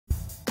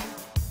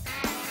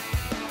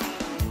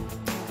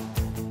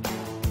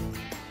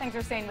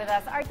Thanks for staying with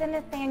us. All right, the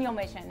Nathaniel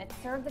Mission. It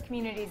served the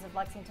communities of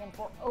Lexington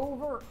for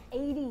over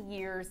 80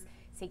 years,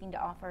 seeking to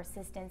offer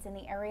assistance in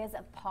the areas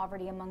of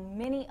poverty, among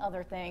many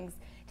other things.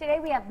 Today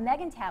we have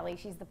Meghan Talley,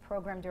 she's the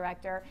program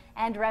director,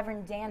 and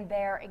Reverend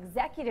Baer,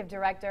 executive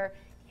director,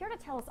 here to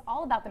tell us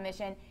all about the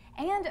mission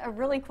and a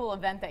really cool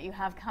event that you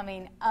have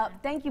coming up.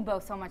 Thank you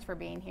both so much for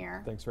being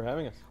here. Thanks for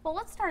having us. Well,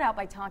 let's start out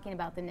by talking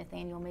about the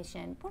Nathaniel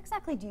Mission. What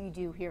exactly do you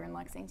do here in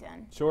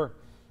Lexington? Sure.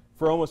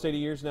 For almost 80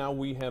 years now,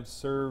 we have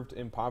served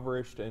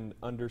impoverished and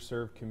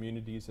underserved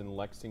communities in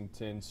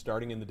Lexington,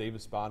 starting in the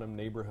Davis Bottom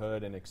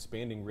neighborhood and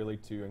expanding really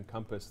to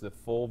encompass the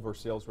full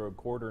Versailles Road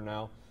corridor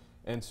now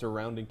and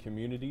surrounding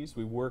communities.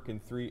 We work in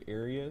 3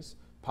 areas: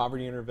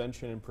 poverty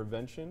intervention and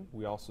prevention.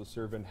 We also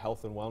serve in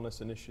health and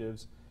wellness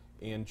initiatives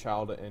and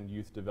child and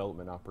youth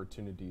development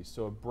opportunities.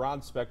 So a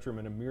broad spectrum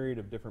and a myriad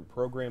of different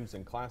programs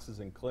and classes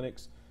and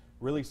clinics,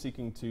 really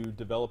seeking to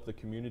develop the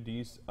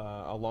communities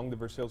along the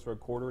Versailles Road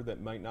corridor that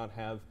might not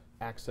have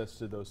access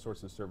to those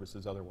sorts of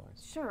services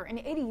otherwise. Sure, and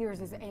 80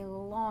 years is a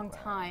long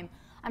time.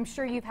 I'm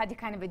sure you've had to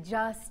kind of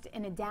adjust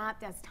and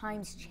adapt as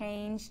times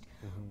changed.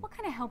 What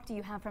kind of help do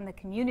you have from the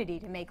community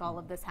to make all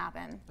of this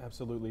happen?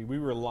 Absolutely. We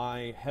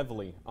rely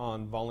heavily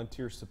on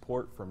volunteer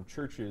support from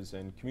churches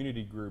and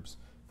community groups,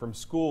 from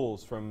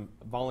schools, from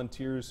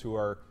volunteers who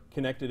are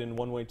connected in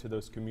one way to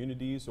those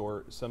communities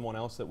or someone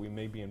else that we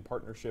may be in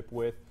partnership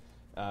with.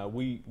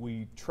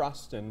 We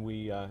trust and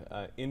we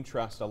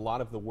entrust a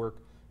lot of the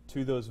work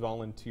to those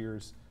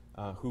volunteers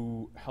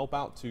who help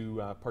out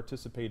to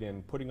participate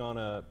in putting on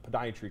a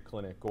podiatry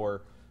clinic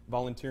or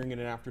volunteering in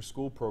an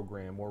after-school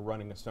program or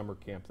running a summer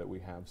camp that we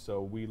have.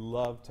 So we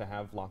love to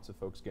have lots of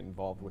folks get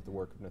involved with the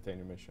work of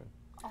Nathaniel Mission.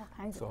 All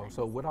kinds of things.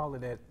 So with all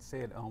of that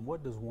said,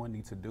 what does one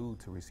need to do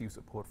to receive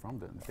support from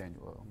the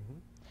Nathaniel?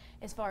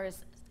 As far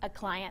as a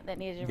client that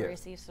needed to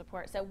receive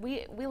support. So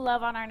we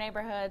love on our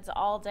neighborhoods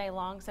all day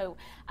long. So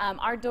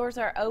our doors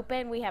are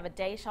open. We have a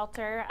day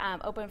shelter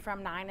open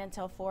from 9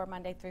 until 4,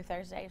 Monday through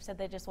Thursday. So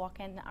they just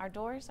walk in our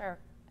doors or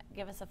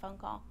give us a phone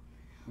call.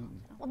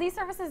 Well, these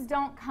services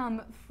don't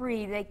come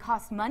free. They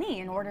cost money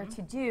in order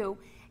to do.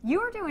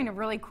 You are doing a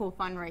really cool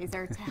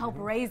fundraiser to help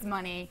raise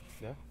money.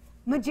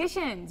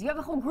 Magicians, you have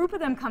a whole group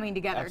of them coming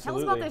together.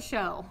 Absolutely. Tell us about this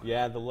show.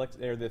 Yeah,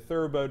 the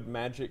Thoroughbred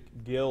Magic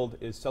Guild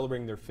is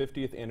celebrating their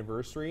 50th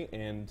anniversary,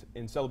 and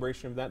in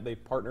celebration of that,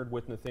 they've partnered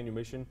with Nathaniel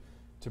Mission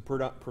to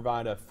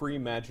provide a free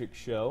magic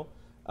show.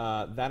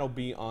 That'll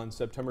be on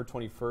September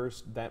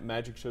 21st. That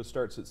magic show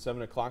starts at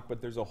 7 o'clock,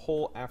 but there's a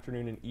whole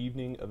afternoon and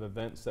evening of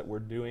events that we're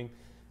doing.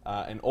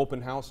 An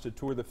open house to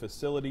tour the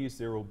facilities.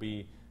 There will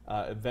be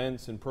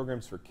events and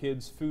programs for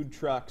kids, food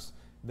trucks.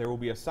 There will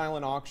be a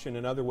silent auction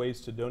and other ways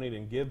to donate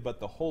and give, but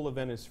the whole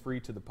event is free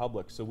to the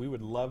public. So we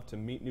would love to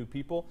meet new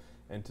people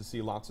and to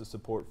see lots of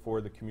support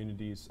for the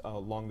communities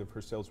along the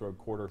Versailles Road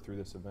corridor through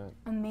this event.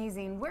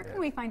 Amazing. Where can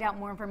we find out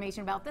more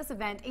information about this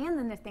event and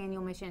the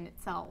Nathaniel Mission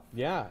itself?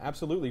 Yeah,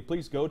 absolutely.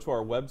 Please go to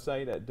our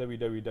website at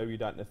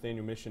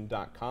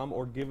www.nathanielmission.com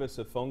or give us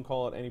a phone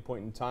call at any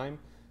point in time.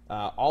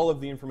 All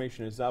of the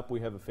information is up.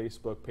 We have a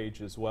Facebook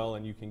page as well,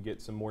 and you can get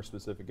some more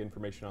specific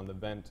information on the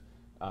event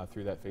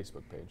through that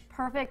Facebook page.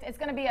 Perfect. It's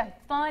going to be a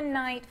fun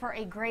night for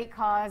a great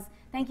cause.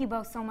 Thank you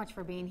both so much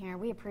for being here.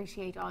 We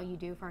appreciate all you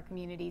do for our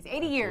communities.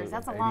 80 years,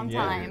 that's a long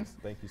time.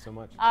 Thank you so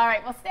much. All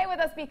right, well, stay with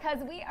us because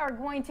we are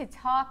going to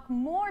talk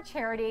more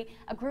charity,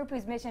 a group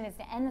whose mission is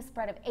to end the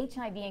spread of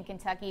HIV in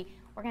Kentucky.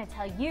 We're going to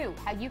tell you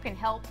how you can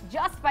help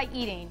just by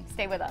eating.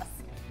 Stay with us.